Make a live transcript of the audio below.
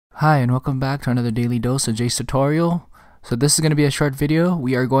Hi and welcome back to another daily dose of Jay's tutorial. So this is going to be a short video.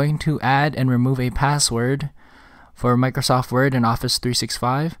 We are going to add and remove a password for Microsoft Word and Office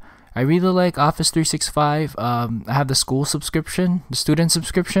 365. I really like Office 365. I have the school subscription, the student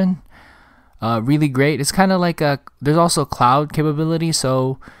subscription. Really great. It's kind of like there's also cloud capability,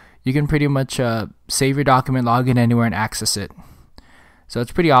 so you can pretty much save your document, log in anywhere, and access it. So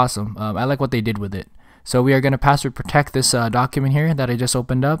it's pretty awesome. I like what they did with it. So we are going to password protect this document here that I just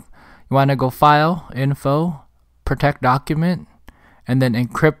opened up. You want to go File, Info, Protect Document, and then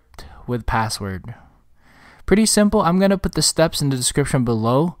Encrypt with Password. Pretty simple. I'm going to put the steps in the description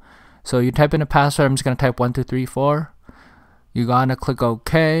below. So you type in a password. I'm just going to type 1234. You're going to click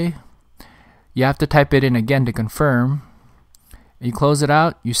OK. You have to type it in again to confirm. You close it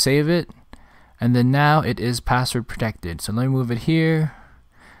out, you save it, and then now it is password protected. So let me move it here.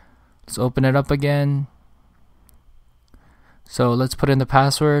 Let's open it up again. So let's put in the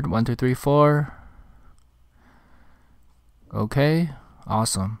password 1234. Okay,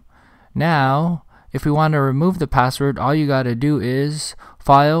 awesome. Now, if we want to remove the password, all you got to do is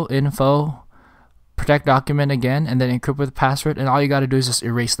File, Info, Protect Document again, and then Encrypt with Password, and all you got to do is just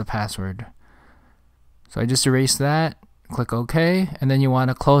erase the password. So I just erased that, click OK, and then you want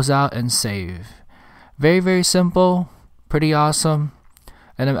to close out and save. Very, very simple, pretty awesome.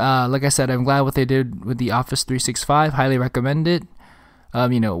 And like I said, I'm glad what they did with the Office 365. Highly recommend it.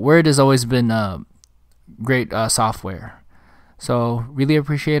 Word has always been great software. So really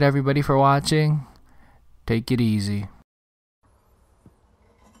appreciate everybody for watching. Take it easy.